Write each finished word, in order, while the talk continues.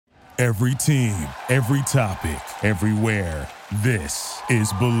Every team, every topic, everywhere. This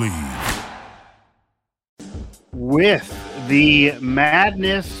is Believe. With the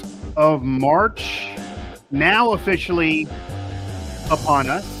madness of March now officially upon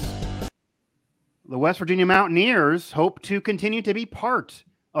us, the West Virginia Mountaineers hope to continue to be part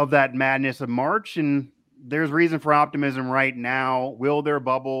of that madness of March, and there's reason for optimism right now. Will their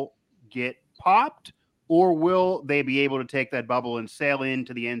bubble get popped, or will they be able to take that bubble and sail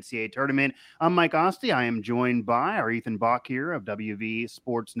into the NCAA tournament? I'm Mike Asti. I am joined by our Ethan Bock here of WVU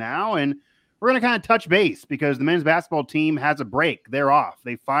Sports Now, and we're going to kind of touch base because the men's basketball team has a break. They're off.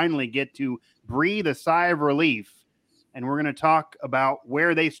 They finally get to breathe a sigh of relief, and we're going to talk about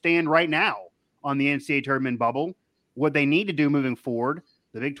where they stand right now on the NCAA tournament bubble, what they need to do moving forward,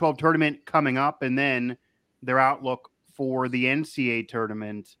 the Big 12 tournament coming up, and then their outlook for the NCAA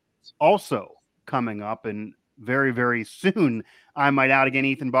tournament also coming up, and very, very soon. I might out again,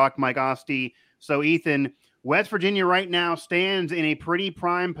 Ethan Bock, Mike Asti. So, Ethan, West Virginia right now stands in a pretty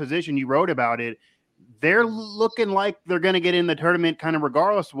prime position. You wrote about it. They're looking like they're going to get in the tournament kind of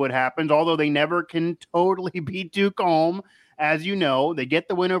regardless of what happens, although they never can totally be too calm. As you know, they get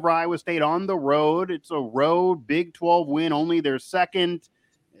the win over Iowa State on the road. It's a road Big 12 win, only their second.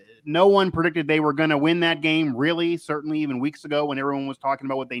 No one predicted they were going to win that game, really, certainly even weeks ago when everyone was talking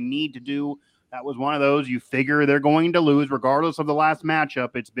about what they need to do. That was one of those you figure they're going to lose regardless of the last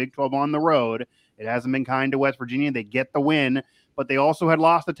matchup. It's Big 12 on the road. It hasn't been kind to West Virginia. They get the win, but they also had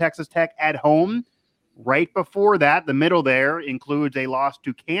lost to Texas Tech at home. Right before that, the middle there includes a loss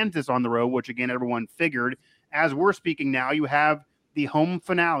to Kansas on the road, which, again, everyone figured. As we're speaking now, you have the home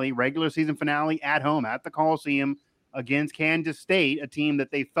finale, regular season finale at home at the Coliseum against Kansas State, a team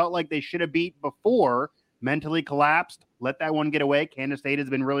that they felt like they should have beat before, mentally collapsed, let that one get away. Kansas State has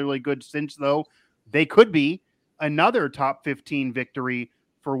been really, really good since, though. They could be another top 15 victory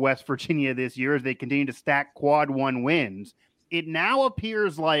for West Virginia this year as they continue to stack quad one wins. It now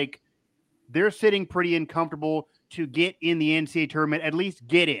appears like they're sitting pretty uncomfortable to get in the NCAA tournament, at least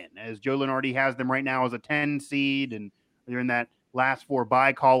get in, as Joe Lunardi has them right now as a 10 seed, and they're in that last four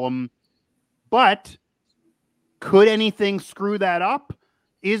bye column. But could anything screw that up?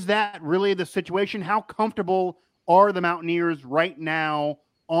 Is that really the situation? How comfortable are the Mountaineers right now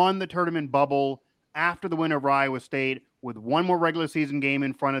on the tournament bubble after the win over Iowa State with one more regular season game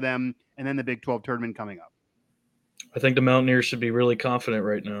in front of them and then the Big 12 tournament coming up? I think the Mountaineers should be really confident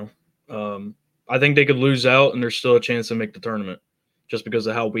right now. I think they could lose out and there's still a chance to make the tournament just because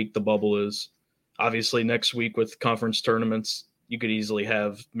of how weak the bubble is. Obviously, next week with conference tournaments, you could easily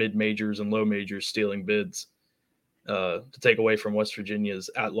have mid-majors and low majors stealing bids to take away from West Virginia's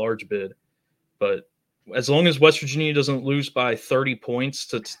at-large bid. But as long as West Virginia doesn't lose by 30 points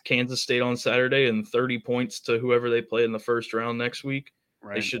to Kansas State on Saturday and 30 points to whoever they play in the first round next week,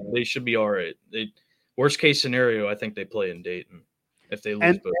 right, they should be all right. Worst case scenario, I think they play in Dayton if they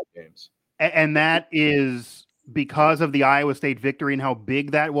lose both games. And that is because of the Iowa State victory and how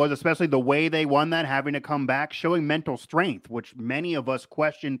big that was, especially the way they won that, having to come back, showing mental strength, which many of us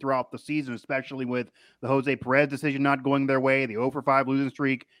questioned throughout the season, especially with the Jose Perez decision not going their way, the 0-for-5 losing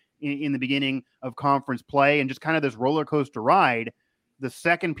streak in the beginning of conference play, and just kind of this roller coaster ride. The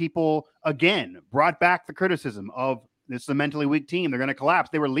second people, again, brought back the criticism of this is a mentally weak team. They're going to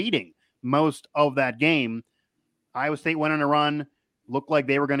collapse. They were leading most of that game. Iowa State went on a run, looked like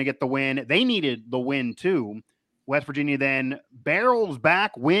they were going to get the win. They needed the win too. West Virginia then barrels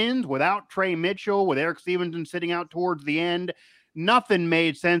back, wins without Trey Mitchell, with Eric Stevenson sitting out towards the end. Nothing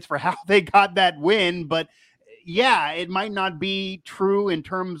made sense for how they got that win, but yeah, it might not be true in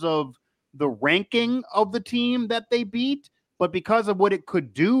terms of the ranking of the team that they beat, but because of what it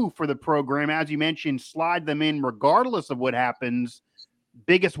could do for the program, as you mentioned, slide them in regardless of what happens.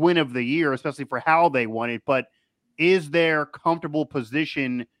 Biggest win of the year, especially for how they won it. But is their comfortable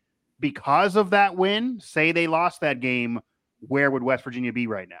position because of that win? Say they lost that game, where would West Virginia be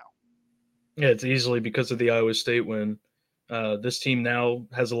right now? Yeah, it's easily because of the Iowa State win. This team now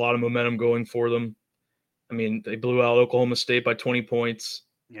has a lot of momentum going for them. I mean, they blew out Oklahoma State by 20 points,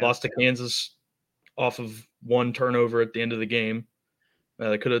 lost to Kansas off of one turnover at the end of the game.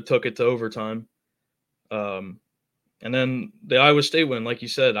 They could have took it to overtime. And then the Iowa State win, like you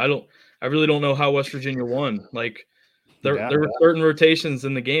said, I really don't know how West Virginia won. Like there were certain rotations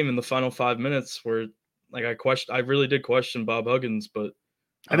in the game in the final 5 minutes where like I really did question Bob Huggins, but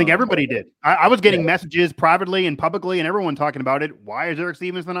I think everybody did. I was getting messages privately and publicly and everyone talking about it. Why is Eric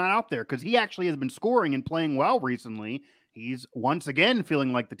Stevenson not out there? Because he actually has been scoring and playing well recently. He's once again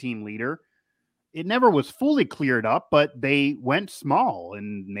feeling like the team leader. It never was fully cleared up, but they went small,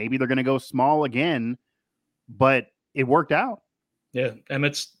 and maybe they're going to go small again, but it worked out. Yeah,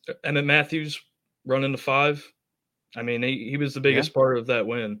 Emmett Matthews running the 5. I mean, he was the biggest part of that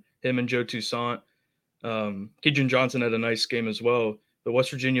win. Him and Joe Toussaint. Keegan Johnson had a nice game as well. But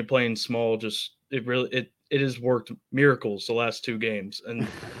West Virginia playing small, it has worked miracles the last 2 games. And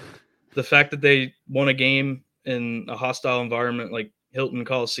the fact that they won a game in a hostile environment like Hilton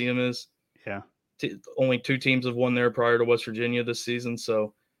Coliseum is, only 2 teams have won there prior to West Virginia this season.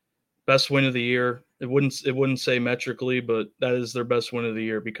 So best win of the year. It wouldn't say metrically, but that is their best win of the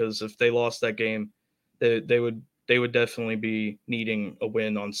year, because if they lost that game, they would definitely be needing a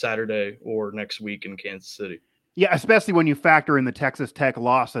win on Saturday or next week in Kansas City. Yeah, especially when you factor in the Texas Tech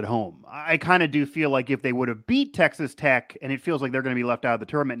loss at home. I kind of do feel like if they would have beat Texas Tech, and it feels like they're going to be left out of the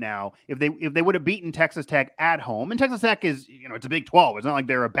tournament now, if they would have beaten Texas Tech at home, and Texas Tech is, it's a Big 12. It's not like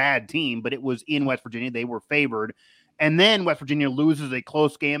they're a bad team, but it was in West Virginia. They were favored. And then West Virginia loses a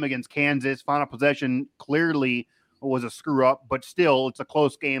close game against Kansas. Final possession clearly was a screw up, but still it's a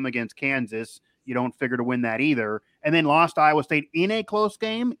close game against Kansas. You don't figure to win that either. And then lost to Iowa State in a close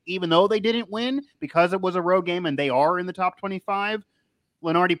game, even though they didn't win, because it was a road game and they are in the top 25.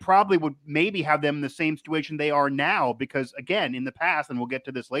 Lenardi probably would maybe have them in the same situation they are now, because, again, in the past, and we'll get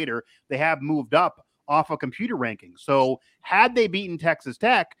to this later, they have moved up off of computer rankings. So had they beaten Texas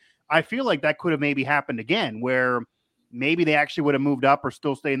Tech, I feel like that could have maybe happened again, where maybe they actually would have moved up or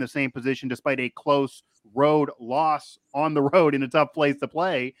still stay in the same position despite a close road loss on the road in a tough place to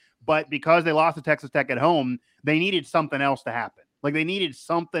play. But because they lost to Texas Tech at home, they needed something else to happen. Like, they needed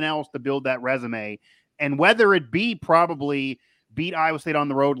something else to build that resume. And whether it be probably beat Iowa State on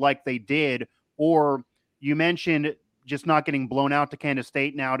the road like they did, or you mentioned just not getting blown out to Kansas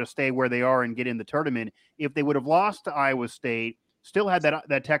State now to stay where they are and get in the tournament. If they would have lost to Iowa State, still had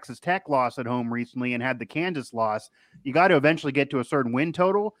that Texas Tech loss at home recently, and had the Kansas loss, you got to eventually get to a certain win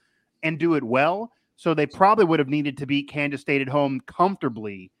total and do it well. So they probably would have needed to beat Kansas State at home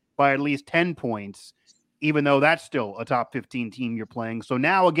comfortably by at least 10 points, even though that's still a top 15 team you're playing. So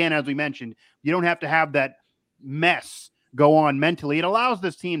now, again, as we mentioned, you don't have to have that mess go on mentally. It allows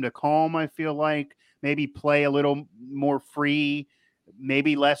this team to calm, I feel like, maybe play a little more free,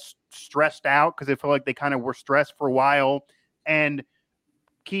 maybe less stressed out, because I feel like they kind of were stressed for a while, and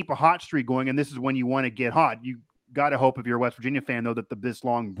keep a hot streak going. And this is when you want to get hot. You got to hope, if you're a West Virginia fan, though, that this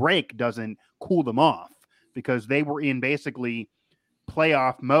long break doesn't cool them off, because they were in basically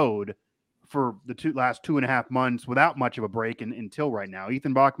playoff mode for the last 2.5 months without much of a break until right now.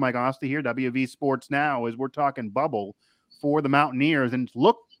 Ethan Bock, Mike Asti here, WV Sports Now, as we're talking bubble for the Mountaineers, and it's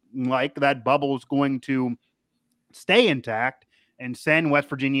looking like that bubble is going to stay intact and send West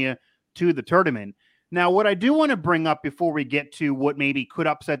Virginia to the tournament. Now, what I do want to bring up before we get to what maybe could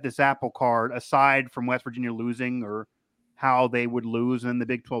upset this apple cart, aside from West Virginia losing or how they would lose in the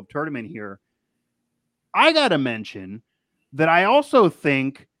Big 12 tournament here, I got to mention that I also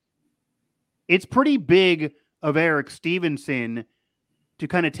think it's pretty big of Eric Stevenson to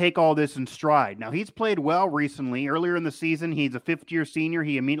kind of take all this in stride. Now, he's played well recently. Earlier in the season, he's a fifth-year senior.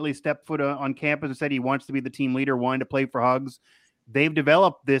 He immediately stepped foot on campus and said he wants to be the team leader, wanted to play for Hugs. They've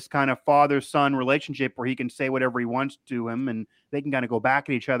developed this kind of father-son relationship where he can say whatever he wants to him, and they can kind of go back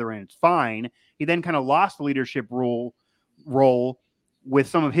at each other, and it's fine. He then kind of lost the leadership role with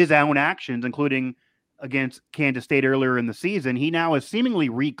some of his own actions, including against Kansas State earlier in the season. He now has seemingly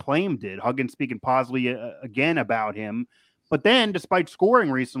reclaimed it. Huggins speaking positively again about him. But then, despite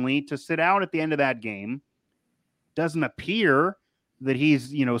scoring recently, to sit out at the end of that game, doesn't appear that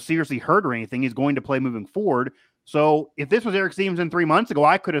he's, seriously hurt or anything. He's going to play moving forward. So if this was Eric Stevenson 3 months ago,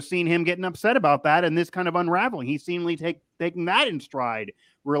 I could have seen him getting upset about that and this kind of unraveling. He seemingly taking that in stride,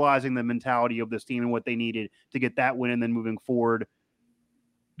 realizing the mentality of this team and what they needed to get that win and then moving forward.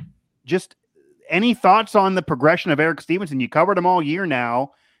 Just any thoughts on the progression of Eric Stevenson? You covered him all year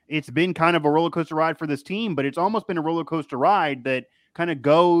now. It's been kind of a roller coaster ride for this team, but it's almost been a roller coaster ride that kind of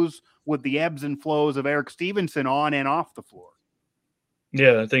goes with the ebbs and flows of Eric Stevenson on and off the floor.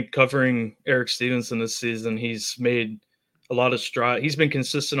 Yeah, I think covering Eric Stevenson this season, he's made a lot of stride. He's been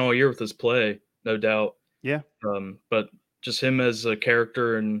consistent all year with his play, no doubt. Yeah. But just him as a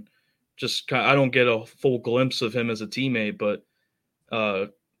character, and just I don't get a full glimpse of him as a teammate, but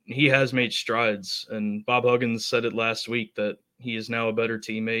he has made strides. And Bob Huggins said it last week that he is now a better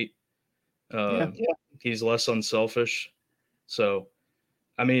teammate. He's less unselfish. So,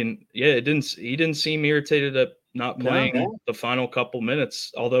 I mean, he didn't seem irritated at not playing the final couple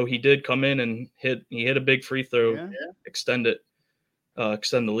minutes, although he did come in and hit a big free throw, extend the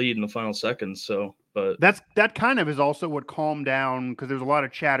lead in the final seconds. So But that kind of is also what calmed down, because there's a lot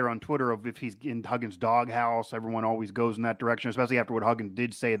of chatter on Twitter of if he's in Huggins' doghouse. Everyone always goes in that direction, especially after what Huggins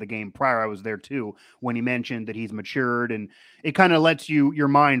did say the game prior. I was there too when he mentioned that he's matured, and it kind of lets your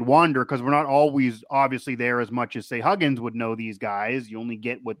mind wander, because we're not always obviously there as much as say Huggins would know these guys. You only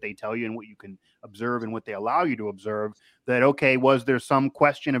get what they tell you and what you can observe and what they allow you to observe. That okay, was there some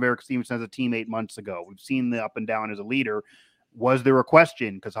question of Eric Stevenson as a teammate months ago? We've seen the up and down as a leader. Was there a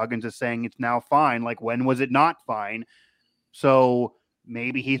question? Because Huggins is saying it's now fine. Like, when was it not fine? So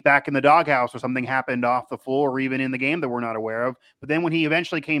maybe he's back in the doghouse, or something happened off the floor or even in the game that we're not aware of. But then when he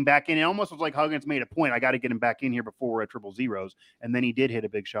eventually came back in, it almost was like Huggins made a point. I got to get him back in here before we're at triple zeros. And then he did hit a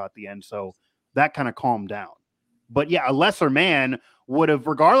big shot at the end. So that kind of calmed down. But yeah, a lesser man would have,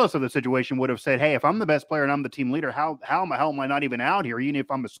 regardless of the situation, would have said, hey, if I'm the best player and I'm the team leader, how the hell am I not even out here? Even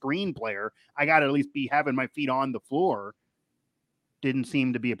if I'm a screen player, I got to at least be having my feet on the floor. Didn't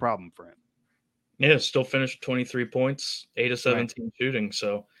seem to be a problem for him. Yeah, still finished 23 points, 8 of 17 shooting.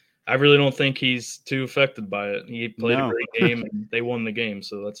 So I really don't think he's too affected by it. He played a great game and they won the game.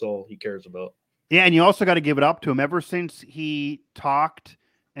 So that's all he cares about. Yeah, and you also got to give it up to him. Ever since he talked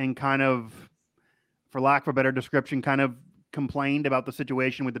and kind of, for lack of a better description, kind of complained about the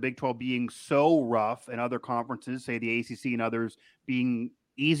situation with the Big 12 being so rough and other conferences, say the ACC and others, being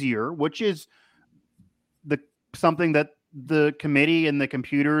easier, which is something that the committee and the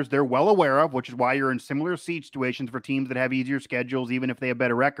computers, they're well aware of, which is why you're in similar seat situations for teams that have easier schedules, even if they have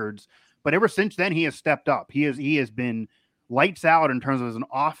better records. But ever since then, he has stepped up. He has been lights out in terms of as an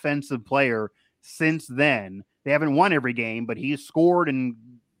offensive player since then. They haven't won every game, but he's scored and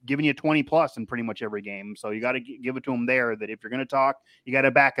given you 20 plus in pretty much every game. So you got to give it to him there, that if you're going to talk, you got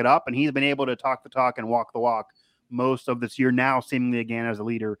to back it up. And he's been able to talk the talk and walk the walk most of this year now, seemingly again as a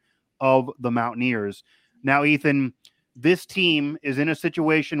leader of the Mountaineers. Now, Ethan, this team is in a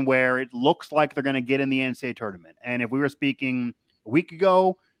situation where it looks like they're going to get in the NCAA tournament. And if we were speaking a week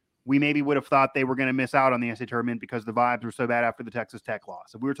ago, we maybe would have thought they were going to miss out on the NCAA tournament because the vibes were so bad after the Texas Tech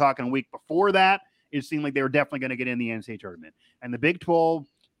loss. If we were talking a week before that, it seemed like they were definitely going to get in the NCAA tournament. And the Big 12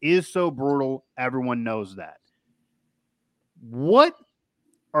 is so brutal. Everyone knows that. What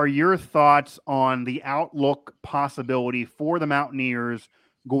are your thoughts on the outlook possibility for the Mountaineers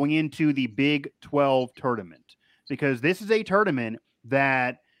going into the Big 12 tournament? Because this is a tournament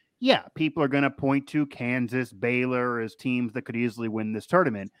that, yeah, people are going to point to Kansas, Baylor as teams that could easily win this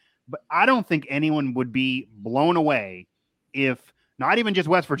tournament. But I don't think anyone would be blown away if not even just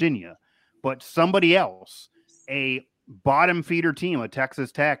West Virginia, but somebody else, a bottom feeder team, a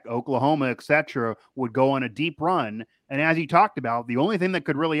Texas Tech, Oklahoma, etc., would go on a deep run. And as you talked about, the only thing that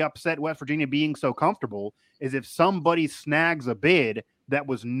could really upset West Virginia being so comfortable is if somebody snags a bid that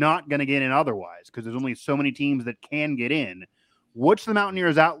was not going to get in otherwise, because there's only so many teams that can get in. What's the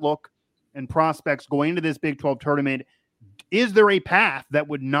Mountaineers' outlook and prospects going into this Big 12 tournament? Is there a path that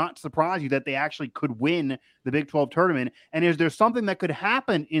would not surprise you that they actually could win the Big 12 tournament? And is there something that could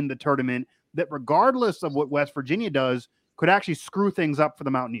happen in the tournament that, regardless of what West Virginia does, could actually screw things up for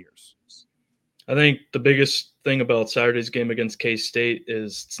the Mountaineers? I think the biggest thing about Saturday's game against K-State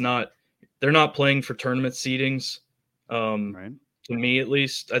is they're not playing for tournament seedings. Right. To me, at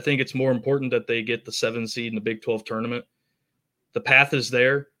least, I think it's more important that they get the 7 seed in the Big 12 tournament. The path is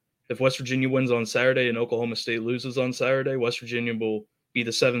there. If West Virginia wins on Saturday and Oklahoma State loses on Saturday, West Virginia will be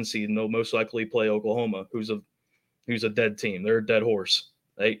the 7 seed, and they'll most likely play Oklahoma, who's a dead team. They're a dead horse.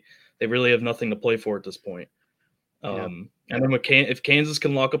 They really have nothing to play for at this point. And then if Kansas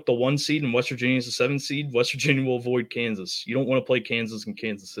can lock up the 1 seed and West Virginia is the 7 seed, West Virginia will avoid Kansas. You don't want to play Kansas in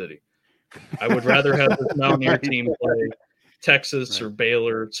Kansas City. I would rather have the Mountaineer team play Texas or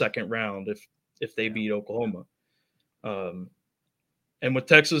Baylor second round if they beat Oklahoma. And with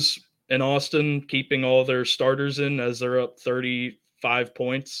Texas and Austin keeping all their starters in as they're up 35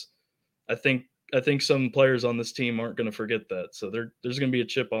 points, I think some players on this team aren't going to forget that. So there's going to be a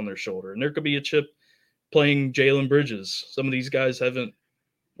chip on their shoulder, and there could be a chip playing Jalen Bridges. Some of these guys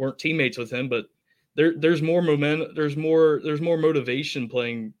weren't teammates with him, but there's more momentum. There's more motivation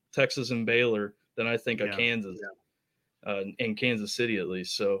playing Texas and Baylor than I think at Kansas. In Kansas City, at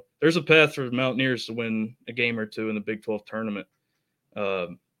least. So there's a path for the Mountaineers to win a game or two in the Big 12 tournament,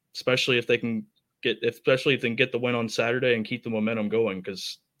 especially if they can get the win on Saturday and keep the momentum going.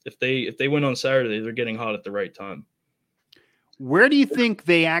 Because if they win on Saturday, they're getting hot at the right time. Where do you think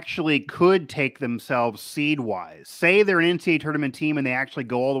they actually could take themselves seed-wise? Say they're an NCAA tournament team and they actually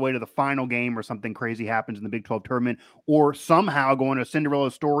go all the way to the final game or something crazy happens in the Big 12 tournament, or somehow go on a Cinderella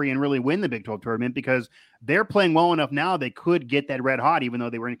story and really win the Big 12 tournament, because they're playing well enough now they could get that red hot, even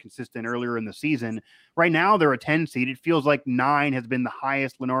though they were inconsistent earlier in the season. Right now, they're a 10 seed. It feels like 9 has been the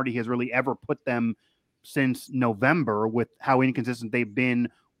highest Lenardi has really ever put them since November, with how inconsistent they've been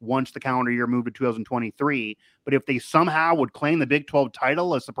once the calendar year moved to 2023. But if they somehow would claim the Big 12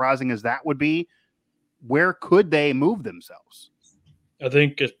 title, as surprising as that would be, where could they move themselves? I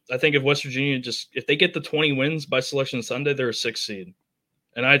think if West Virginia if they get the 20 wins by Selection Sunday, they're a 6 seed.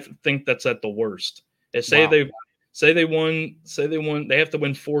 And I think that's at the worst. They have to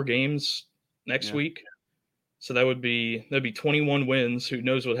win 4 games next week. So that'd be 21 wins. Who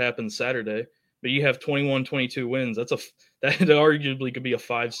knows what happens Saturday? But you have 21, 22 wins. That arguably could be a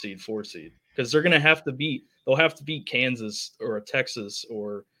 5 seed, 4 seed, because they'll have to beat Kansas or a Texas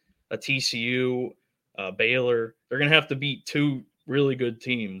or a TCU, Baylor. They're going to have to beat 2 really good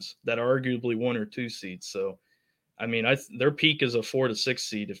teams that are arguably 1 or 2 seeds. So, I mean, their peak is a 4 to 6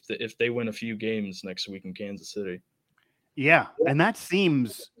 seed if they win a few games next week in Kansas City. Yeah, and that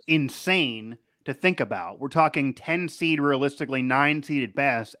seems insane to think about. We're talking 10 seed realistically, 9 seed at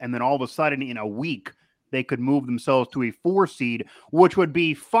best, and then all of a sudden in a week they could move themselves to a 4 seed, which would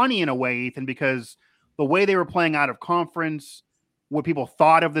be funny in a way, Ethan, because the way they were playing out of conference, what people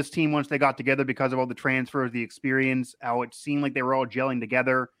thought of this team once they got together because of all the transfers, the experience, how it seemed like they were all gelling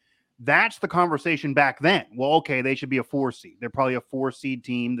together. That's the conversation back then. Well, okay, they should be a 4 seed. They're probably a 4 seed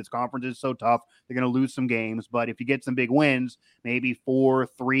team. This conference is so tough. They're going to lose some games. But if you get some big wins, maybe 4,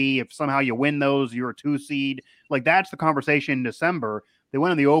 3, if somehow you win those, you're a 2 seed. Like, that's the conversation in December. They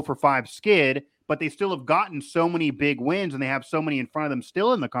went on the 0 for 5 skid, but they still have gotten so many big wins, and they have so many in front of them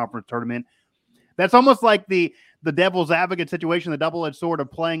still in the conference tournament. That's almost like the devil's advocate situation, the double-edged sword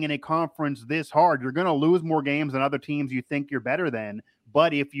of playing in a conference this hard. You're going to lose more games than other teams you think you're better than.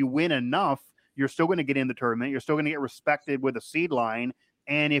 But if you win enough, you're still going to get in the tournament. You're still going to get respected with a seed line.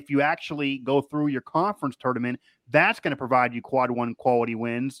 And if you actually go through your conference tournament, that's going to provide you quad 1 quality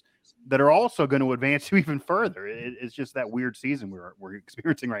wins that are also going to advance you even further. It's just that weird season we're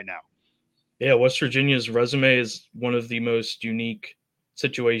experiencing right now. Yeah, West Virginia's resume is one of the most unique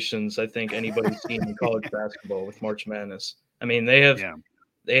situations I think anybody's seen in college basketball with March Madness. I mean, they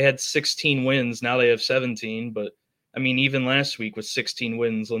had 16 wins. Now they have 17, but I mean, even last week with 16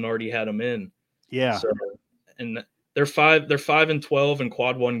 wins, Lenardi had them in. Yeah. So, and they're 5-12 in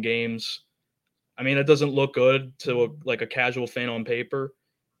quad 1 games. I mean, it doesn't look good to a casual fan on paper,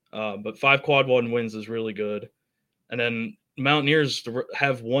 but 5 quad 1 wins is really good. And then Mountaineers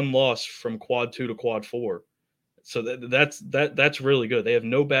have 1 loss from quad 2 to quad 4. So that's really good. They have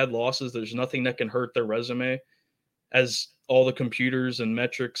no bad losses. There's nothing that can hurt their resume, as all the computers and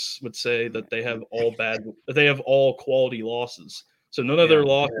metrics would say that they have all quality losses. So none of their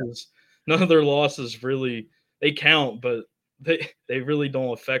losses really, they count, but they really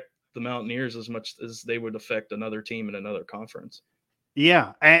don't affect the Mountaineers as much as they would affect another team in another conference.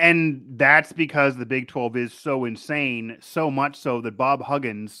 Yeah, and that's because the Big 12 is so insane, so much so that Bob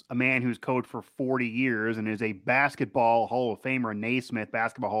Huggins, a man who's coached for 40 years and is a basketball Hall of Famer, Naismith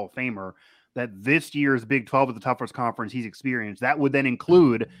basketball Hall of Famer, that this year's Big 12 is the toughest conference he's experienced. That would then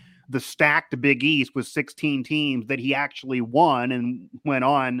include the stacked Big East with 16 teams that he actually won and went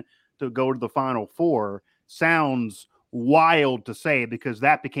on to go to the Final Four. Sounds wild to say, because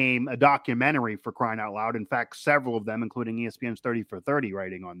that became a documentary, for crying out loud. In fact, several of them, including ESPN's 30 for 30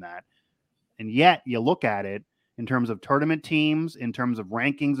 writing on that. And yet you look at it in terms of tournament teams, in terms of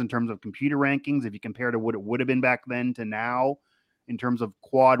rankings, in terms of computer rankings, if you compare to what it would have been back then to now, in terms of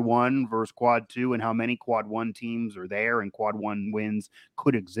quad 1 versus quad 2 and how many quad 1 teams are there and quad 1 wins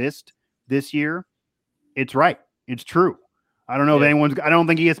could exist this year, it's right. It's true. I don't know if I don't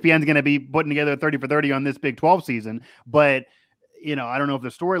think ESPN's going to be putting together 30 for 30 on this Big 12 season, but I don't know if the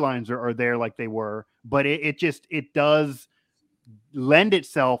storylines are there like they were, but it does lend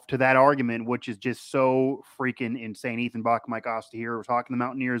itself to that argument, which is just so freaking insane. Ethan Bock, Mike Asti here. We're talking the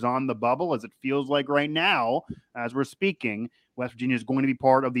Mountaineers on the bubble, as it feels like right now, as we're speaking. West Virginia is going to be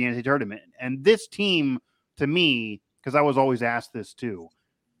part of the NCAA tournament. And this team, to me, because I was always asked this too,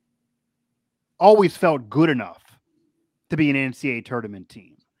 always felt good enough to be an NCAA tournament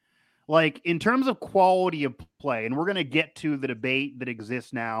team. Like, in terms of quality of play, and we're going to get to the debate that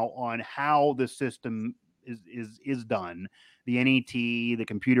exists now on how the system is done, the NET, the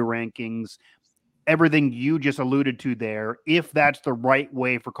computer rankings, everything you just alluded to there, if that's the right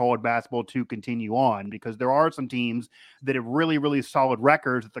way for college basketball to continue on, because there are some teams that have really, really solid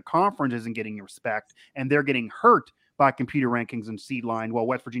records that the conference isn't getting respect, and they're getting hurt by computer rankings and seed line, while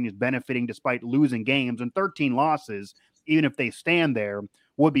West Virginia is benefiting despite losing games. And 13 losses, even if they stand there,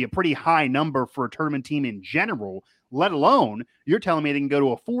 would be a pretty high number for a tournament team in general, let alone you're telling me they can go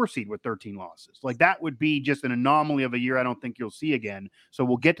to a 4 seed with 13 losses. Like, that would be just an anomaly of a year I don't think you'll see again. So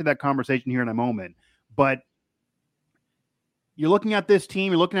we'll get to that conversation here in a moment. But you're looking at this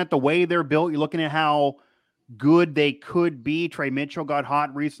team, you're looking at the way they're built, you're looking at how good they could be. Trey Mitchell got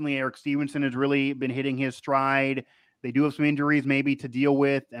hot recently. Eric Stevenson has really been hitting his stride. They do have some injuries maybe to deal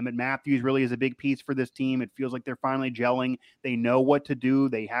with. Emmett Matthews really is a big piece for this team. It feels like they're finally gelling. They know what to do.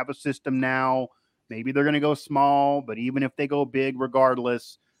 They have a system now. Maybe they're going to go small, but even if they go big,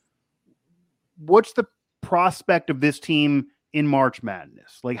 regardless, what's the prospect of this team in March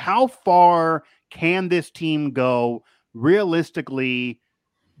Madness? Like, how far can this team go realistically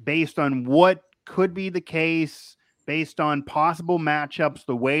based on what could be the case, based on possible matchups,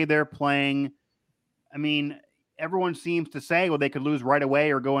 the way they're playing? I mean, everyone seems to say, well, they could lose right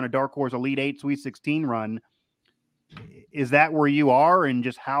away or go on a dark horse Elite 8 Sweet 16 run. Is that where you are? And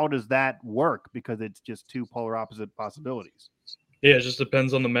just how does that work? Because it's just two polar opposite possibilities. Yeah, it just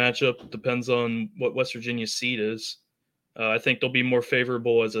depends on the matchup. It depends on what West Virginia's seed is. I think they'll be more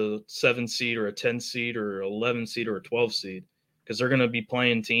favorable as a 7 seed or a 10 seed or 11 seed or a 12 seed, because they're going to be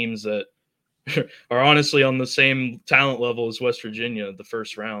playing teams that are honestly on the same talent level as West Virginia the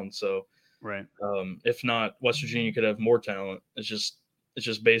first round. So, right. If not, West Virginia could have more talent. It's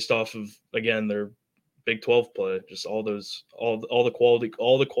just based off of, again, their Big 12 play, just all the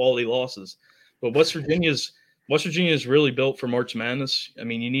quality losses. But West Virginia is really built for March Madness. I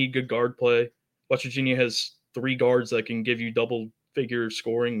mean, you need good guard play. West Virginia has 3 guards that can give you double-figure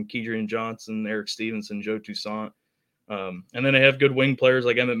scoring: Kedrian Johnson, Eric Stevenson, Joe Toussaint. And then they have good wing players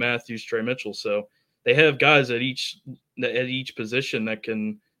like Emmett Matthews, Trey Mitchell. So they have guys at each position that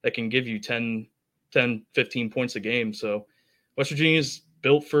can give you 10, 15 points a game. So West Virginia is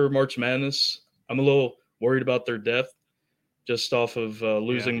built for March Madness. I'm a little worried about their depth just off of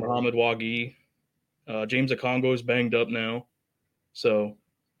losing Muhammad Wagi. James Okongo is banged up now. So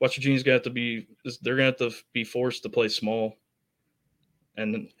West Virginia's going to have to be forced to play small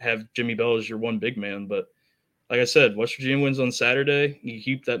and have Jimmy Bell as your one big man. But like I said, West Virginia wins on Saturday. You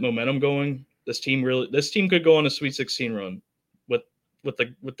keep that momentum going. This team could go on a Sweet 16 run. With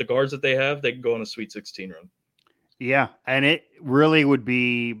the guards that they have, they can go on a Sweet 16 run. Yeah, and it really would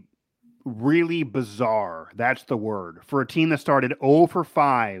be really bizarre. That's the word. For a team that started 0 for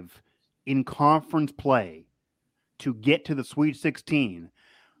 5 in conference play to get to the Sweet 16.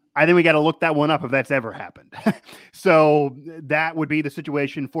 I think we got to look that one up if that's ever happened. So that would be the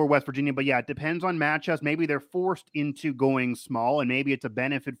situation for West Virginia. But yeah, it depends on matchups. Maybe they're forced into going small, and maybe it's a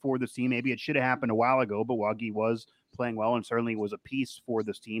benefit for this team. Maybe it should have happened a while ago, but Wagi was playing well and certainly was a piece for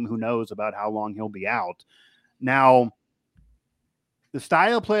this team. Who knows about how long he'll be out. Now, the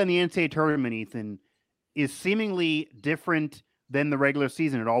style of play in the NCAA tournament, Ethan, is seemingly different than the regular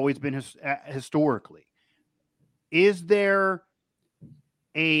season. It always been historically. Is there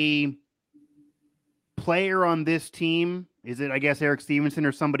a player on this team? Is it, I guess, Eric Stevenson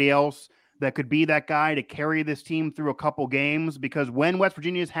or somebody else that could be that guy to carry this team through a couple games? Because when West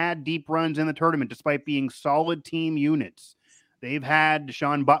Virginia's had deep runs in the tournament, despite being solid team units, they've had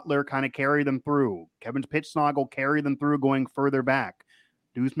Deshaun Butler kind of carry them through. Kevin Pittsnoggle carry them through going further back.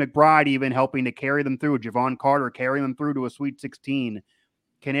 Deuce McBride even helping to carry them through. Javon Carter carrying them through to a Sweet 16.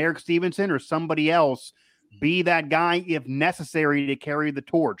 Can Eric Stevenson or somebody else be that guy if necessary to carry the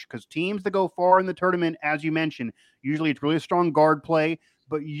torch? Because teams that go far in the tournament, as you mentioned, usually it's really strong guard play,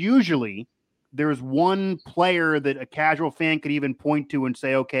 but usually there's one player that a casual fan could even point to and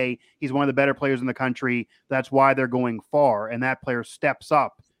say, okay, he's one of the better players in the country. That's why they're going far. And that player steps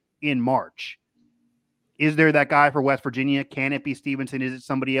up in March. Is there that guy for West Virginia? Can it be Stevenson? Is it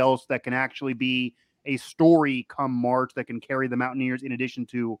somebody else that can actually be a story come March that can carry the Mountaineers in addition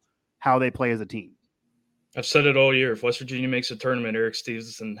to how they play as a team? I've said it all year. If West Virginia makes a tournament, Eric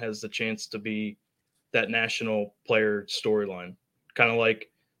Stevenson has the chance to be that national player storyline, kind of like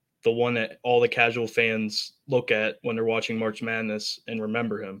the one that all the casual fans look at when they're watching March Madness and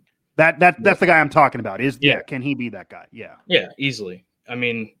remember him. That's the guy I'm talking about. Can he be that guy? Yeah, easily. I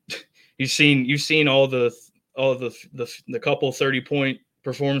mean, you've seen all the couple 30-point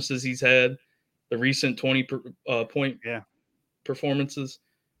performances he's had, the recent 20-point performances.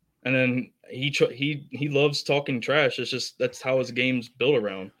 And then he loves talking trash. It's just that's how his game's built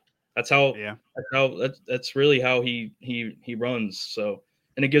around. That's really how he runs. So,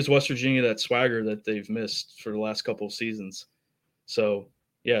 and it gives West Virginia that swagger that they've missed for the last couple of seasons. So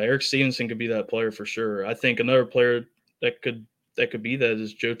yeah, Eric Stevenson could be that player for sure. I think another player that could be that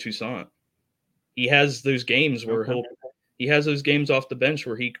is Joe Toussaint. he has those games where he has those games off the bench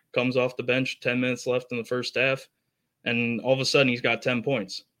where he comes off the bench, 10 minutes left in the first half, and all of a sudden he's got 10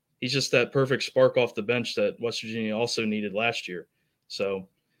 points. He's just that perfect spark off the bench that West Virginia also needed last year. So,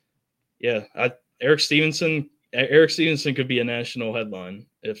 yeah, Eric Stevenson could be a national headline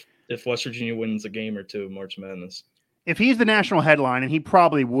if West Virginia wins a game or two of March Madness. If he's the national headline, and he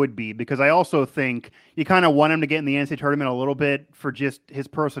probably would be, because I also think you kind of want him to get in the NCAA tournament a little bit for just his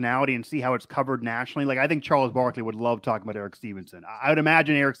personality and see how it's covered nationally. Like, I think Charles Barkley would love talking about Eric Stevenson. I would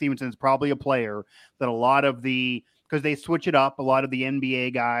imagine Eric Stevenson is probably a player that a lot of because they switch it up, a lot of the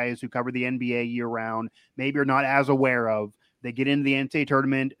NBA guys who cover the NBA year round maybe are not as aware of. They get into the NCAA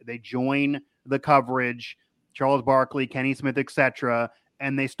tournament, they join the coverage, Charles Barkley, Kenny Smith, etc.,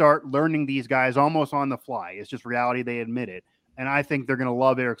 and they start learning these guys almost on the fly. It's just reality. They admit it. And I think they're going to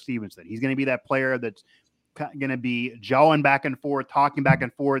love Eric Stevenson. He's going to be that player that's going to be jawing back and forth, talking back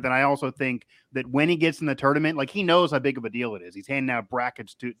and forth. And I also think that when he gets in the tournament, like, he knows how big of a deal it is. He's handing out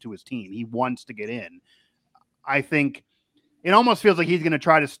brackets to his team. He wants to get in. I think it almost feels like he's going to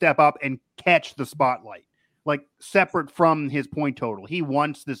try to step up and catch the spotlight, like separate from his point total. He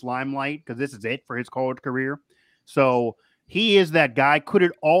wants this limelight because this is it for his college career. So he is that guy. Could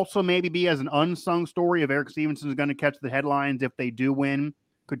it also maybe be as an unsung story if Eric Stevenson is going to catch the headlines if they do win?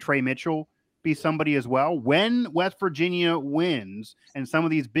 Could Trey Mitchell be somebody as well? When West Virginia wins, and some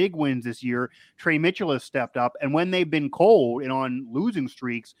of these big wins this year, Trey Mitchell has stepped up. And when they've been cold and on losing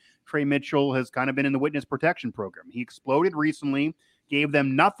streaks, Trey Mitchell has kind of been in the witness protection program. He exploded recently, gave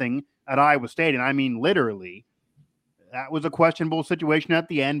them nothing at Iowa State. And I mean, literally, that was a questionable situation at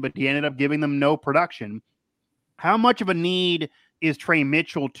the end, but he ended up giving them no production. How much of a need is Trey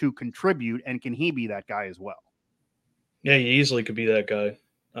Mitchell to contribute, and can he be that guy as well? Yeah, he easily could be that guy.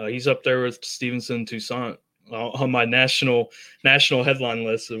 He's up there with Stevenson, Toussaint on my national headline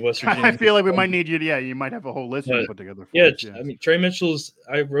list of West Virginia. I feel like we might need you. Yeah, you might have a whole list to put together. I mean, Trey Mitchell's.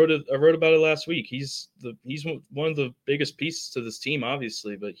 I wrote about it last week. He's one of the biggest pieces to this team,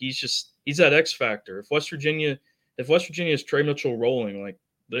 obviously, but he's that X factor. If West Virginia is Trey Mitchell rolling, like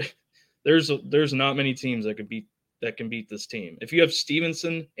there's not many teams that can beat this team. If you have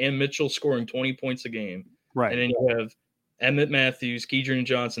Stevenson and Mitchell scoring 20 points a game, right, and then you have Emmett Matthews, Keidron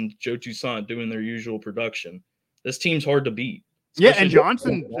Johnson, Joe Toussaint doing their usual production, this team's hard to beat. Yeah, and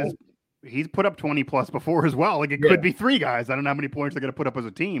Johnson, he's put up 20 plus before as well. Like, it could be three guys. I don't know how many points they're going to put up as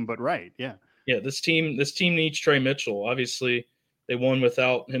a team, but right, yeah. Yeah, this team needs Trey Mitchell. Obviously, they won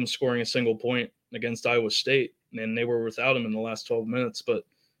without him scoring a single point against Iowa State, and they were without him in the last 12 minutes. But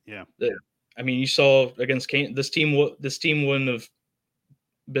yeah, I mean, you saw against this team wouldn't have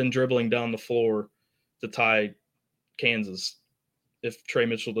been dribbling down the floor to tie Kansas if Trey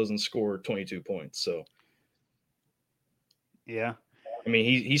Mitchell doesn't score 22 points. So, yeah, I mean,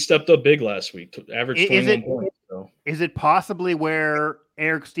 he stepped up big last week, averaged 21 points. So. Is it possibly where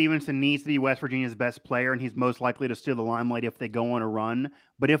Eric Stevenson needs to be West Virginia's best player, and he's most likely to steal the limelight if they go on a run?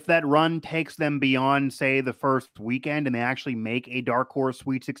 But if that run takes them beyond, say, the first weekend, and they actually make a dark horse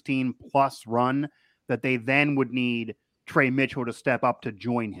Sweet 16 plus run, that they then would need Trey Mitchell to step up to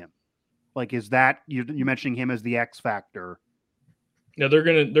join him. Like, is that you're mentioning him as the X factor? Yeah, they're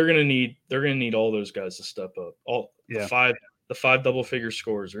gonna need all those guys to step up. The five double figure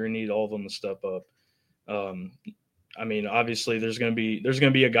scores. They're gonna need all of them to step up. I mean, obviously, there's gonna be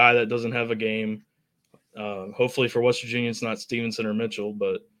a guy that doesn't have a game. Hopefully for West Virginia, it's not Stevenson or Mitchell,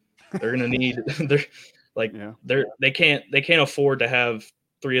 but they're gonna need they can't afford to have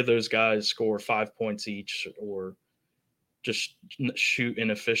three of those guys score 5 points each or just shoot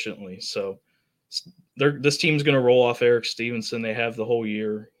inefficiently. So this team's going to roll off Eric Stevenson. They have the whole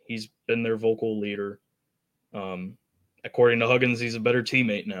year. He's been their vocal leader. According to Huggins, he's a better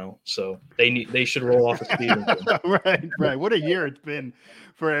teammate now. So they should roll off of Stevenson. Right. What a year it's been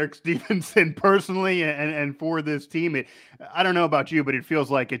for Eric Stevenson personally and for this team. I don't know about you, but it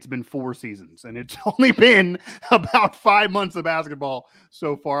feels like it's been 4 seasons, and it's only been about 5 months of basketball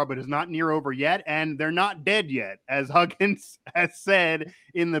so far, but it's not near over yet, and they're not dead yet, as Huggins has said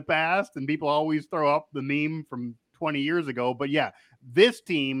in the past, and people always throw up the meme from 20 years ago. But yeah, this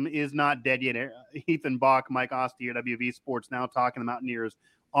team is not dead yet. Ethan Bock, Mike Asti at WVU Sports now talking the Mountaineers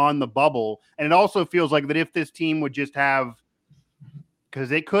on the bubble. And it also feels like that if this team would just have,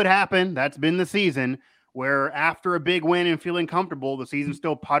 because it could happen, that's been the season, where after a big win and feeling comfortable, the season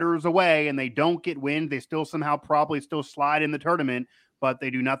still putters away and they don't get wins. They still somehow probably still slide in the tournament, but they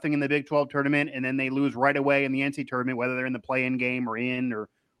do nothing in the Big 12 tournament, and then they lose right away in the NCAA tournament, whether they're in the play-in game or in or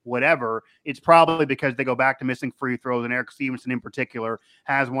whatever. It's probably because they go back to missing free throws, and Eric Stevenson in particular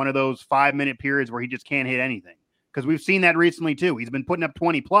has one of those 5-minute periods where he just can't hit anything. Because we've seen that recently too. He's been putting up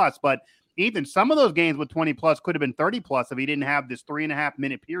 20 plus, but Ethan, some of those games with 20 plus could have been 30 plus if he didn't have this 3.5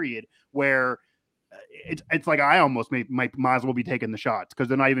 minute period where it's like I almost might as well be taking the shots because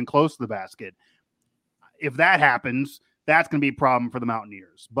they're not even close to the basket. If that happens, that's going to be a problem for the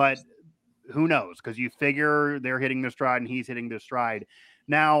Mountaineers. But who knows? Because you figure they're hitting their stride and he's hitting their stride.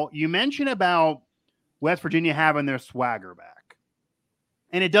 Now, you mentioned about West Virginia having their swagger back.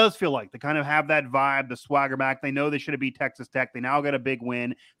 And it does feel like they kind of have that vibe, the swagger back. They know they should have beat Texas Tech. They now got a big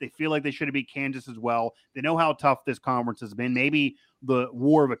win. They feel like they should have beat Kansas as well. They know how tough this conference has been. Maybe the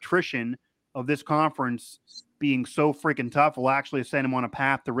war of attrition of this conference being so freaking tough will actually send them on a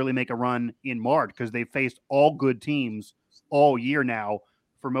path to really make a run in March because they've faced all good teams all year now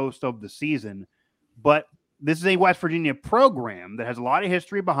for most of the season. But this is a West Virginia program that has a lot of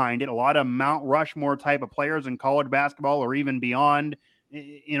history behind it, a lot of Mount Rushmore type of players in college basketball or even beyond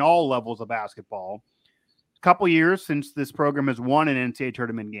in all levels of basketball. A couple years since this program has won an NCAA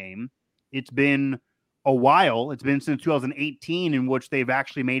tournament game. It's been a while. It's been since 2018 in which they've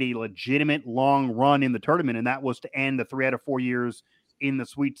actually made a legitimate long run in the tournament, and that was to end the 3 out of 4 years in the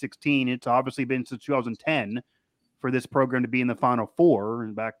Sweet 16. It's obviously been since 2010 for this program to be in the Final Four,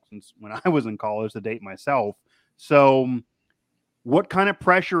 and back since when I was in college, to date myself. So what kind of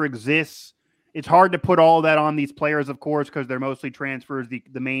pressure exists? It's hard to put all that on these players, of course, because they're mostly transfers,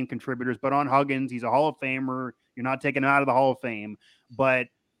 the main contributors. But on Huggins, he's a Hall of Famer. You're not taking him out of the Hall of Fame. But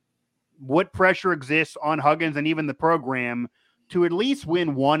what pressure exists on Huggins and even the program to at least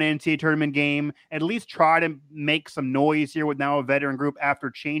win one NCAA tournament game, at least try to make some noise here with now a veteran group after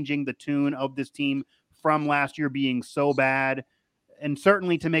changing the tune of this team from last year being so bad, and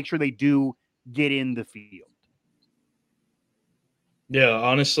certainly to make sure they do get in the field? Yeah,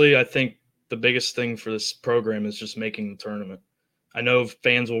 honestly, I think the biggest thing for this program is just making the tournament. I know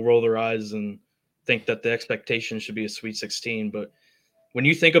fans will roll their eyes and think that the expectation should be a Sweet 16, but when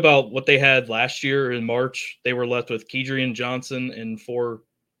you think about what they had last year in March, they were left with Kedrian Johnson and 4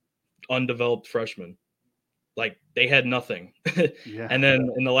 undeveloped freshmen. Like, they had nothing. Yeah. And then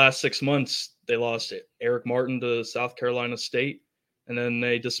in the last 6 months, they lost Eric Martin to South Carolina State, and then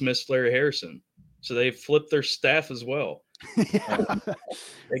they dismissed Larry Harrison. So they flipped their staff as well. Right.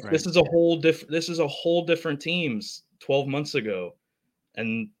 This is a whole different teams 12 months ago,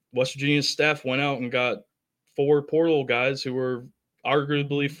 and West Virginia's staff went out and got 4 portal guys who were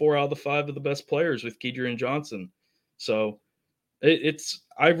arguably 4 out of the 5 of the best players with Kedrian Johnson. So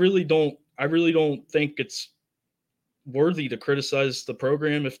I really don't think it's worthy to criticize the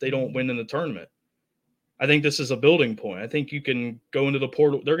program if they don't win in the tournament. I think this is a building point. I think you can go into the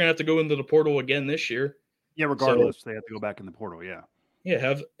portal. They're going to have to go into the portal again this year. Yeah, regardless, they have to go back in the portal. Yeah.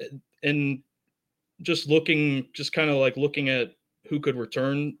 Yeah, and just kind of like looking at who could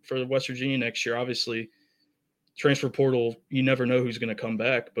return for West Virginia next year. Obviously, transfer portal, you never know who's going to come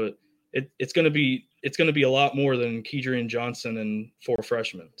back, but it's going to be a lot more than Kedrian Johnson and 4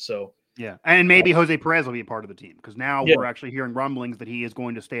 freshmen. So yeah, and maybe Jose Perez will be a part of the team because now we're actually hearing rumblings that he is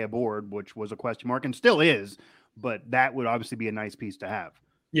going to stay aboard, which was a question mark and still is, but that would obviously be a nice piece to have.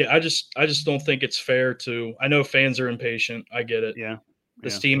 Yeah, I just don't think it's fair to. I know fans are impatient. I get it. Yeah.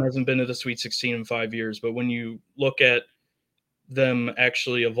 This team hasn't been to the Sweet 16 in 5 years, but when you look at them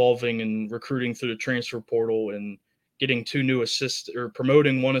actually evolving and recruiting through the transfer portal and getting 2 new assistants, or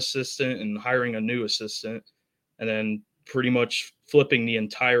promoting 1 assistant and hiring a new assistant, and then pretty much flipping the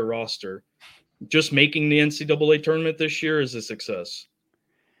entire roster, just making the NCAA tournament this year is a success.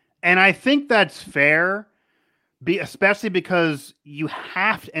 And I think that's fair. Especially because you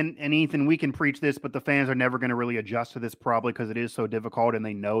have to, and Ethan, we can preach this, but the fans are never going to really adjust to this probably because it is so difficult and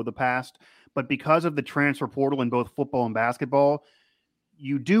they know the past. But because of the transfer portal in both football and basketball,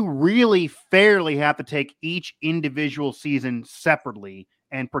 you do really fairly have to take each individual season separately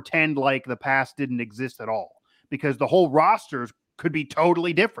and pretend like the past didn't exist at all because the whole rosters could be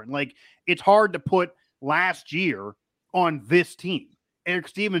totally different. Like, it's hard to put last year on this team. Eric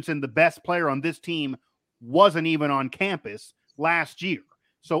Stevenson, the best player on this team, wasn't even on campus last year.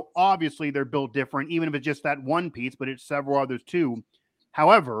 So obviously they're built different, even if it's just that one piece, but it's several others too.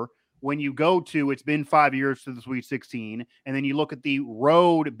 However, when you go to, it's been 5 years to the Sweet 16, and then you look at the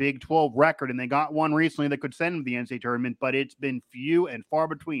road Big 12 record, and they got one recently that could send them to the NCAA tournament, but it's been few and far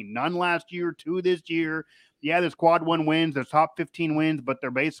between. None last year, 2 this year. Yeah, there's quad 1 wins, there's top 15 wins, but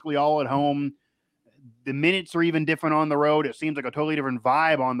they're basically all at home. The minutes are even different on the road. It seems like a totally different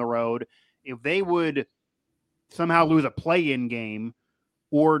vibe on the road. If they would somehow lose a play-in game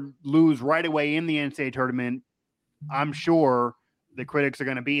or lose right away in the NCAA tournament, I'm sure the critics are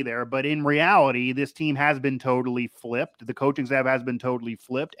going to be there. But in reality, this team has been totally flipped. The coaching staff has been totally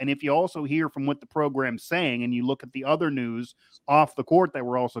flipped. And if you also hear from what the program's saying and you look at the other news off the court that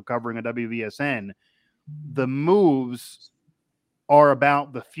we're also covering at WVSN, the moves are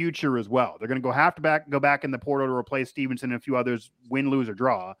about the future as well. They're going to have to go back in the portal to replace Stevenson and a few others, win, lose, or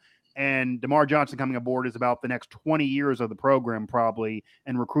draw. And DeMar Johnson coming aboard is about the next 20 years of the program probably,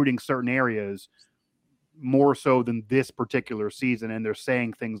 and recruiting certain areas more so than this particular season. And they're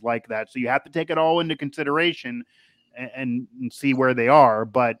saying things like that. So you have to take it all into consideration and see where they are.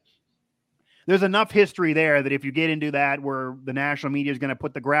 But there's enough history there that if you get into that where the national media is going to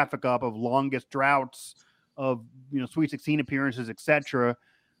put the graphic up of longest droughts of, Sweet 16 appearances, etc.,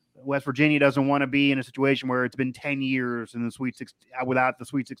 West Virginia doesn't want to be in a situation where it's been 10 years in the Sweet 16 without the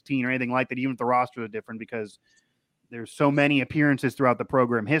Sweet 16 or anything like that, even if the rosters are different, because there's so many appearances throughout the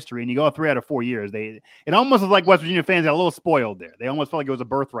program history, and you go 3 out of 4 years. It almost is like West Virginia fans got a little spoiled there. They almost felt like it was a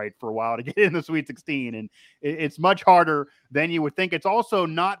birthright for a while to get in the Sweet 16, and it's much harder than you would think. It's also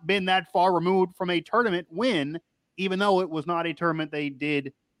not been that far removed from a tournament win, even though it was not a tournament they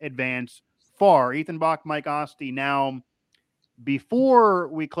did advance far. Ethan Bock, Mike Asti. Now, before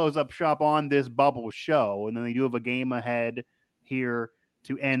we close up shop on this bubble show, and then they do have a game ahead here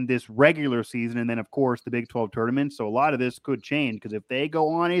to end this regular season, and then, of course, the Big 12 tournament. So a lot of this could change, because if they go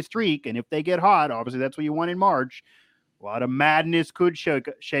on a streak and if they get hot, obviously that's what you want in March, a lot of madness could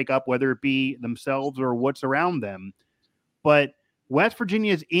shake up, whether it be themselves or what's around them. But West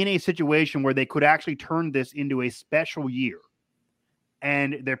Virginia is in a situation where they could actually turn this into a special year.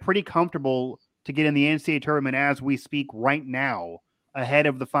 And they're pretty comfortable to get in the NCAA tournament as we speak right now, ahead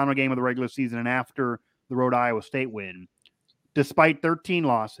of the final game of the regular season and after the Rhode Iowa State win, despite 13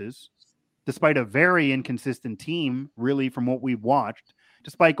 losses, despite a very inconsistent team, really, from what we've watched,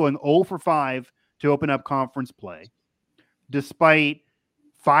 despite going 0 for 5 to open up conference play, despite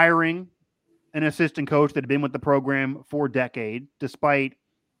firing an assistant coach that had been with the program for a decade, despite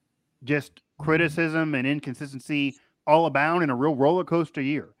just criticism and inconsistency all abound in a real roller coaster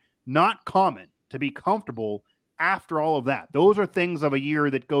year. Not common to be comfortable after all of that. Those are things of a year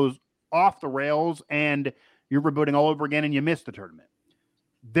that goes off the rails and you're rebuilding all over again and you miss the tournament.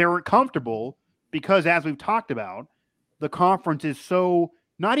 They're comfortable because, as we've talked about, the conference is so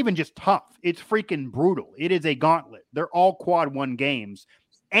not even just tough. It's freaking brutal. It is a gauntlet. They're all quad one games.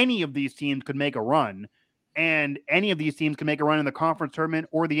 Any of these teams could make a run, and any of these teams can make a run in the conference tournament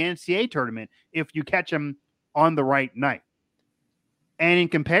or the NCAA tournament if you catch them on the right night. And in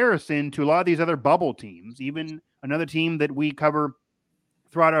comparison to a lot of these other bubble teams, even another team that we cover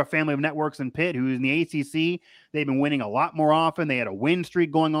throughout our family of networks in Pitt, who's in the ACC, they've been winning a lot more often. They had a win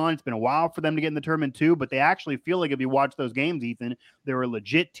streak going on. It's been a while for them to get in the tournament too, but they actually feel like, if you watch those games, Ethan, they're a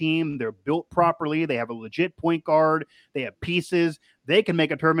legit team. They're built properly. They have a legit point guard. They have pieces. They can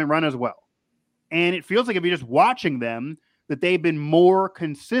make a tournament run as well. And it feels like, if you're just watching them, that they've been more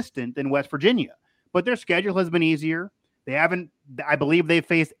consistent than West Virginia. But their schedule has been easier. They haven't, I believe they've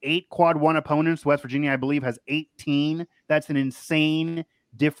faced 8 quad one opponents. West Virginia, I believe, has 18. That's an insane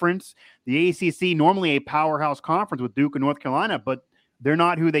difference. The ACC, normally a powerhouse conference with Duke and North Carolina, but they're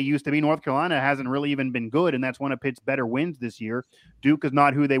not who they used to be. North Carolina hasn't really even been good, and that's one of Pitt's better wins this year. Duke is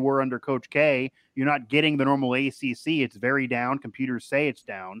not who they were under Coach K. You're not getting the normal ACC. It's very down. Computers say it's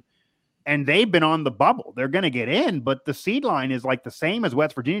down. And they've been on the bubble. They're going to get in, but the seed line is like the same as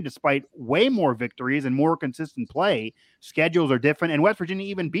West Virginia, despite way more victories and more consistent play. Schedules are different, and West Virginia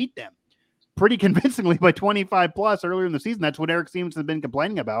even beat them pretty convincingly by 25 plus earlier in the season. That's what Eric Stevens has been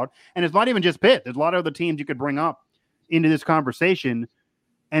complaining about. And it's not even just Pitt. There's a lot of other teams you could bring up into this conversation,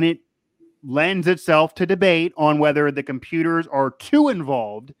 and it lends itself to debate on whether the computers are too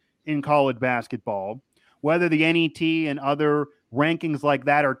involved in college basketball, whether the NET and other rankings like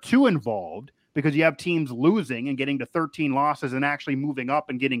that are too involved, because you have teams losing and getting to 13 losses and actually moving up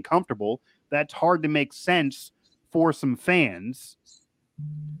and getting comfortable. That's hard to make sense for some fans.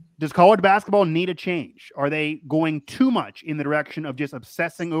 Does college basketball need a change? Are they going too much in the direction of just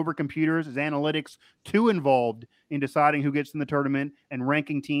obsessing over computers? Is analytics too involved in deciding who gets in the tournament and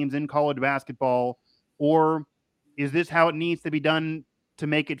ranking teams in college basketball? Or is this how it needs to be done to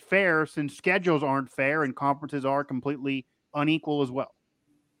make it fair, since schedules aren't fair and conferences are completely unequal as well?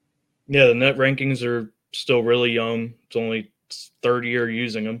 Yeah, the net rankings are still really young. It's only third year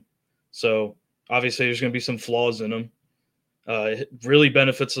using them. So obviously there's going to be some flaws in them. It really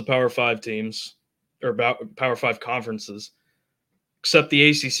benefits the Power 5 teams, or Power 5 conferences, except the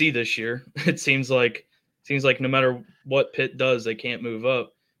ACC this year. It seems like no matter what Pitt does, they can't move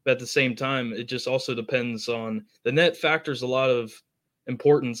up. But at the same time, it just also depends on the net factors a lot of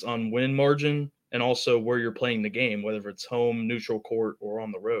importance on win margin and also where you're playing the game, whether it's home, neutral court, or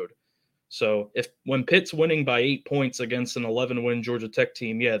on the road. So when Pitt's winning by 8 points against an 11-win Georgia Tech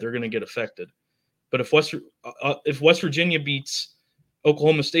team, yeah, they're going to get affected. But if West Virginia beats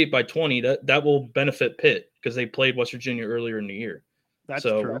Oklahoma State by 20, that will benefit Pitt because they played West Virginia earlier in the year. That's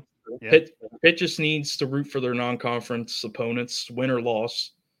true. Yeah. Pitt just needs to root for their non-conference opponents, win or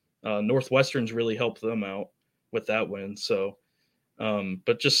loss. Northwestern's really helped them out with that win. So,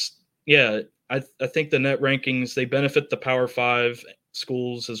 but just, yeah, I think the net rankings, they benefit the Power 5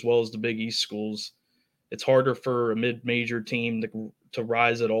 schools as well as the Big East schools. It's harder for a mid-major team to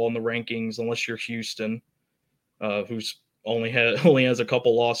rise at all in the rankings unless you're Houston, who's only has a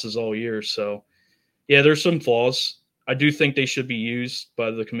couple losses all year. So, yeah, there's some flaws. I do think they should be used by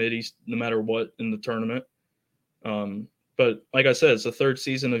the committees no matter what in the tournament. But like I said, it's the third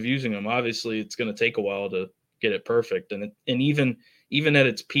season of using them. Obviously, it's going to take a while to get it perfect, and even at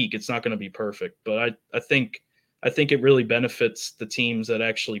its peak, it's not going to be perfect. But I think it really benefits the teams that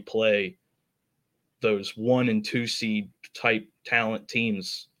actually play those 1 and 2 seed type talent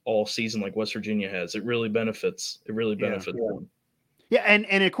teams all season, like West Virginia has. It really benefits. It really benefits them. Yeah,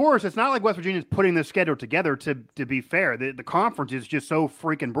 and of course, it's not like West Virginia's putting this schedule together to be fair. The conference is just so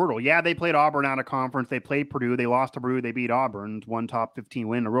freaking brutal. Yeah, they played Auburn out of conference. They played Purdue. They lost to Purdue. They beat Auburn, one top 15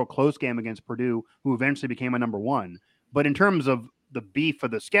 win, a real close game against Purdue, who eventually became a number 1. But in terms of the beef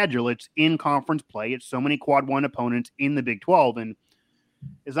of the schedule, it's in conference play. It's so many quad 1 opponents in the Big 12, and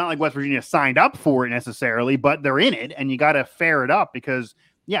it's not like West Virginia signed up for it necessarily, but they're in it, and you got to fair it up because,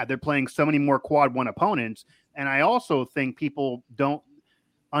 yeah, they're playing so many more quad 1 opponents. And I also think people don't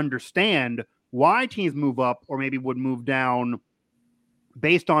understand why teams move up or maybe would move down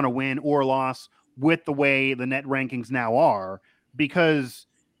based on a win or loss with the way the net rankings now are. Because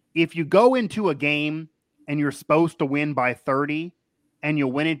if you go into a game and you're supposed to win by 30 and you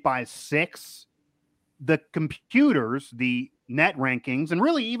win it by 6, the computers, the net rankings, and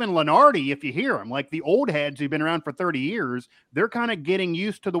really even Lenardi, if you hear them, like the old heads who've been around for 30 years, they're kind of getting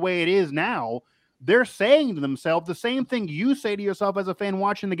used to the way it is now. They're saying to themselves the same thing you say to yourself as a fan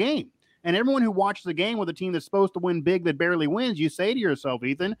watching the game. And everyone who watches the game with a team that's supposed to win big that barely wins, you say to yourself,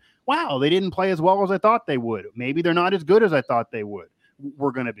 Ethan, wow, they didn't play as well as I thought they would. Maybe they're not as good as I thought they were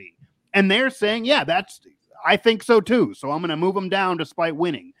going to be. And they're saying, yeah, I think so too. So I'm going to move them down despite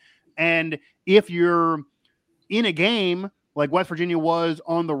winning. And if you're in a game like West Virginia was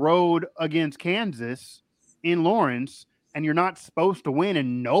on the road against Kansas in Lawrence, and you're not supposed to win,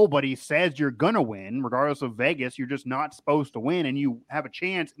 and nobody says you're going to win, regardless of Vegas, you're just not supposed to win, and you have a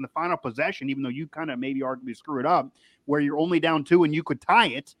chance in the final possession, even though you kind of maybe arguably screw it up, where you're only down 2 and you could tie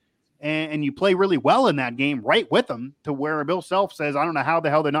it, and you play really well in that game right with them, to where Bill Self says, I don't know how the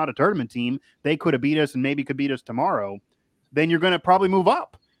hell they're not a tournament team. They could have beat us and maybe could beat us tomorrow. Then you're going to probably move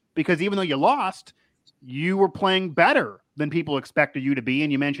up, because even though you lost, you were playing better than people expected you to be.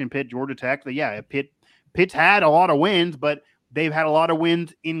 And you mentioned Pitt, Georgia Tech. That, yeah, Pitt's had a lot of wins, but they've had a lot of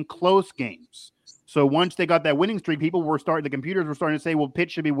wins in close games. So once they got that winning streak, the computers were starting to say, well, Pitt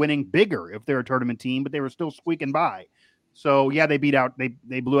should be winning bigger if they're a tournament team, but they were still squeaking by. So yeah, they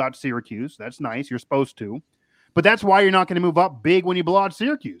blew out Syracuse. That's nice. You're supposed to, but that's why you're not going to move up big when you blow out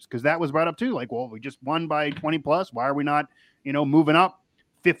Syracuse. Cause that was brought up too. Like, well, we just won by 20 plus. Why are we not, moving up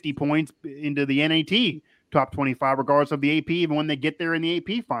 50 points into the NAT top 25, regardless of the AP, even when they get there in the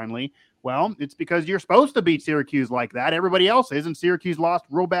AP finally? Well, it's because you're supposed to beat Syracuse like that. Everybody else is, and Syracuse lost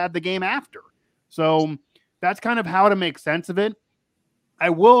real bad the game after. So that's kind of how to make sense of it.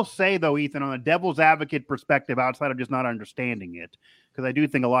 I will say, though, Ethan, on a devil's advocate perspective, outside of just not understanding it, because I do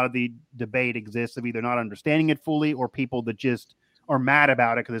think a lot of the debate exists of either not understanding it fully or people that just are mad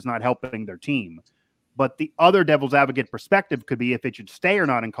about it because it's not helping their team. But the other devil's advocate perspective could be if it should stay or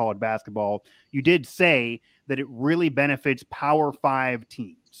not in college basketball. You did say that it really benefits Power 5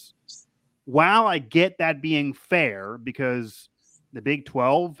 teams. While I get that being fair, because the Big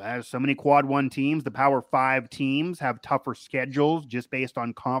 12 has so many quad 1 teams, the Power 5 teams have tougher schedules just based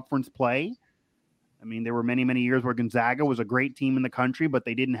on conference play. I mean, there were many, many years where Gonzaga was a great team in the country, but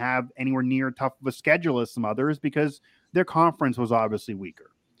they didn't have anywhere near tough of a schedule as some others because their conference was obviously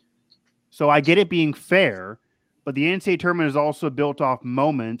weaker. So I get it being fair, but the NCAA tournament is also built off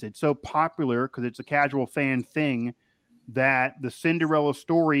moments. It's so popular because it's a casual fan thing that the Cinderella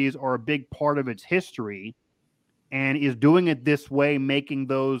stories are a big part of its history, and is doing it this way making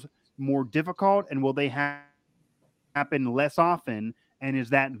those more difficult? And will they happen less often? And is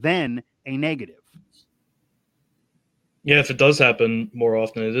that then a negative? Yeah, if it does happen more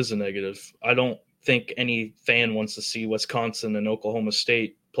often, it is a negative. I don't think any fan wants to see Wisconsin and Oklahoma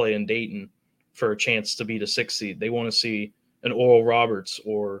State play in Dayton for a chance to beat a 6 seed. They want to see an Oral Roberts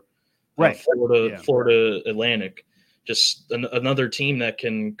or Right. Florida Atlantic, just another team that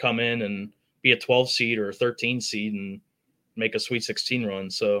can come in and be a 12 seed or a 13 seed and make a Sweet 16 run.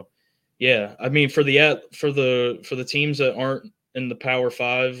 So, yeah, I mean, for the teams that aren't in the Power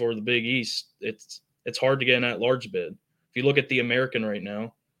 5 or the Big East, it's hard to get an at-large bid. If you look at the American right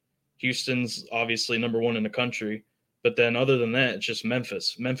now, Houston's obviously number 1 in the country, but then other than that, it's just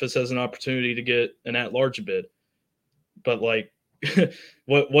Memphis. Memphis has an opportunity to get an at-large bid. But like,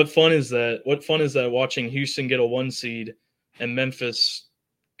 what fun is that? What fun is that watching Houston get a 1 seed and Memphis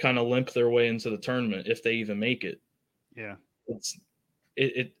kind of limp their way into the tournament if they even make it? Yeah,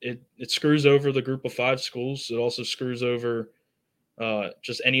 it screws over the group of 5 schools. It also screws over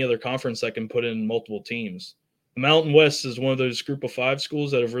just any other conference that can put in multiple teams. The Mountain West is one of those group of 5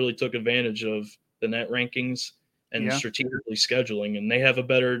 schools that have really took advantage of the net rankings and strategically scheduling, and they have a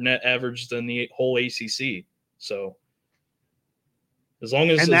better net average than the whole ACC. So as long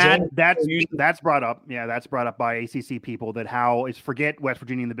as that's brought up, that's brought up by ACC people, that how is, forget West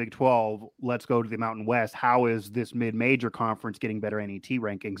Virginia and the Big 12, let's go to the Mountain West. How is this mid-major conference getting better NET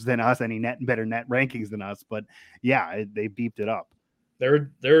rankings than us, better net rankings than us? But yeah, they beeped it up.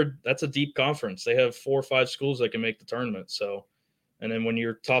 That's a deep conference. They have 4 or 5 schools that can make the tournament. So, and then when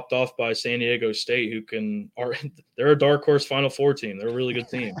you're topped off by San Diego State, they're a dark horse Final Four team. They're a really good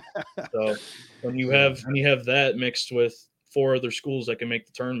team. So when you have that mixed with 4 other schools that can make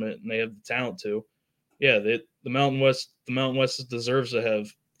the tournament and they have the talent to, the Mountain West deserves to have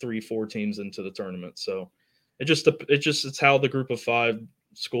 3-4 teams into the tournament. So it's how the group of 5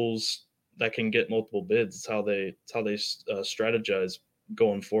 schools that can get multiple bids. It's how they strategize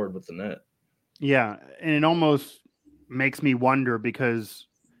going forward with the net. Yeah, and it almost makes me wonder, because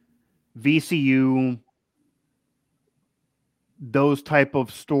VCU, those type of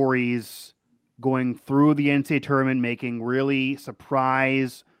stories going through the NCAA tournament, making really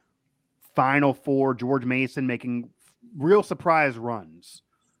surprise Final Four, George Mason making real surprise runs,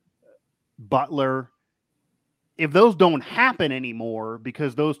 Butler, if those don't happen anymore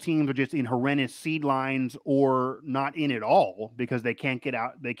because those teams are just in horrendous seed lines or not in at all because they can't get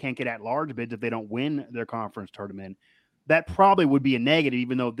at large bids if they don't win their conference tournament, that probably would be a negative,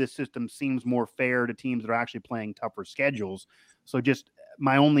 even though this system seems more fair to teams that are actually playing tougher schedules. So just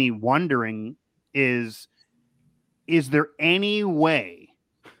my only wondering is there any way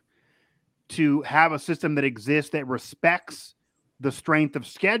to have a system that exists that respects the strength of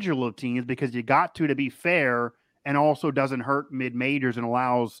schedule of teams, because you got to be fair, and also doesn't hurt mid-majors and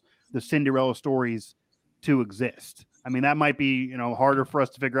allows the Cinderella stories to exist? I mean, that might be, harder for us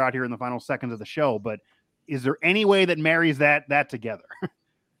to figure out here in the final seconds of the show, but is there any way that marries that together?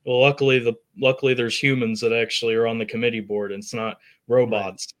 Well, luckily there's humans that actually are on the committee board, and it's not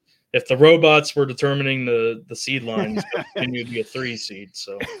robots. Right. If the robots were determining the seed lines, then you'd be a 3 seed.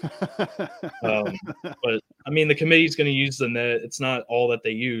 So, but I mean, the committee's going to use the net. It's not all that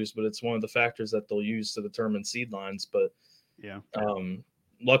they use, but it's one of the factors that they'll use to determine seed lines. But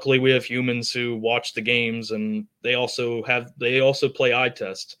luckily we have humans who watch the games, and they also play eye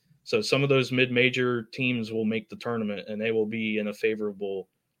test. So some of those mid-major teams will make the tournament, and they will be in a favorable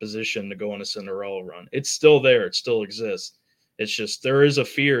position to go on a Cinderella run. It's still there. It still exists. It's just there is a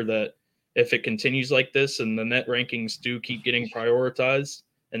fear that if it continues like this and the net rankings do keep getting prioritized,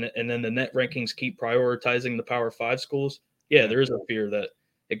 and then the net rankings keep prioritizing the Power 5 schools, there is a fear that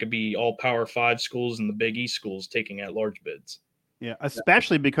it could be all Power 5 schools and the Big East schools taking at-large bids. Yeah,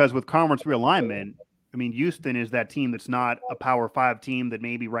 especially because with conference realignment, I mean, Houston is that team that's not a Power 5 team that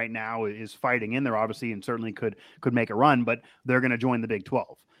maybe right now is fighting in there, obviously, and certainly could make a run, but they're going to join the Big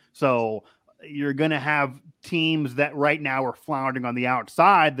 12. So you're going to have teams that right now are floundering on the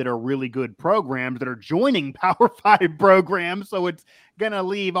outside that are really good programs that are joining Power 5 programs. So it's going to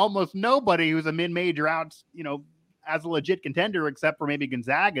leave almost nobody who's a mid-major out, as a legit contender, except for maybe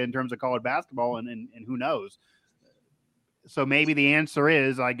Gonzaga in terms of college basketball, and who knows. So maybe the answer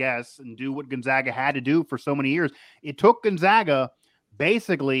is, I guess, and do what Gonzaga had to do for so many years. It took Gonzaga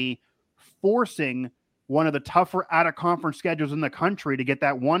basically forcing one of the tougher out-of-conference schedules in the country to get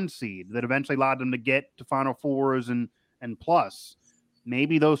that 1 seed that eventually allowed them to get to Final Fours and plus.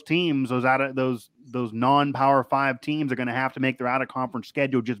 Maybe those teams, those non-Power 5 teams, are going to have to make their out-of-conference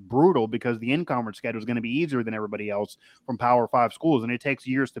schedule just brutal, because the in-conference schedule is going to be easier than everybody else from Power 5 schools, and it takes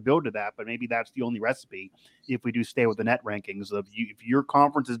years to build to that. But maybe that's the only recipe if we do stay with the net rankings of if your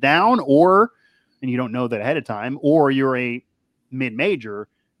conference is down, and you don't know that ahead of time, or you're a mid-major,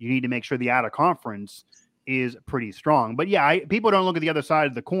 you need to make sure the out-of-conference is pretty strong. But people don't look at the other side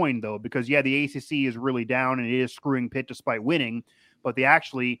of the coin, though, because the ACC is really down and it is screwing Pitt despite winning, but they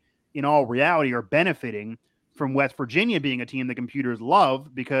actually, in all reality, are benefiting from West Virginia being a team that computers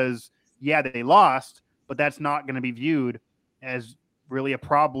love, because yeah, they lost, but that's not going to be viewed as really a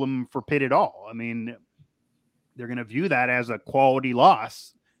problem for Pitt at all. I mean, they're going to view that as a quality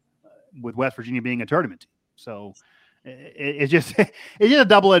loss with West Virginia being a tournament team. So it's just a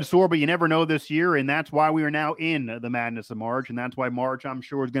double-edged sword, but you never know this year, and that's why we are now in the madness of March, and that's why March, I'm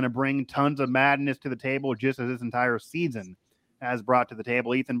sure, is going to bring tons of madness to the table, just as this entire season has brought to the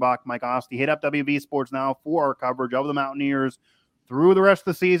table. Ethan Bock, Mike Asti, hit up WV Sports Now for our coverage of the Mountaineers through the rest of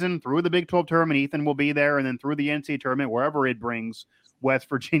the season, through the Big 12 tournament. Ethan will be there, and then through the NCAA tournament, wherever it brings West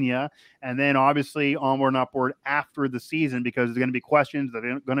Virginia, and then obviously onward and upward after the season, because there's going to be questions,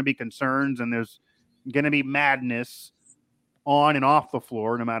 there's going to be concerns, and there's going to be madness on and off the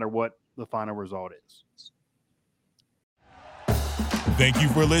floor, no matter what the final result is. Thank you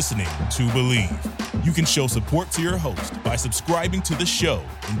for listening to Believe. You can show support to your host by subscribing to the show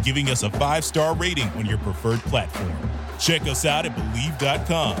and giving us a 5-star rating on your preferred platform. Check us out at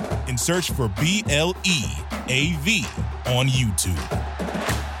Believe.com and search for BLEAV on YouTube.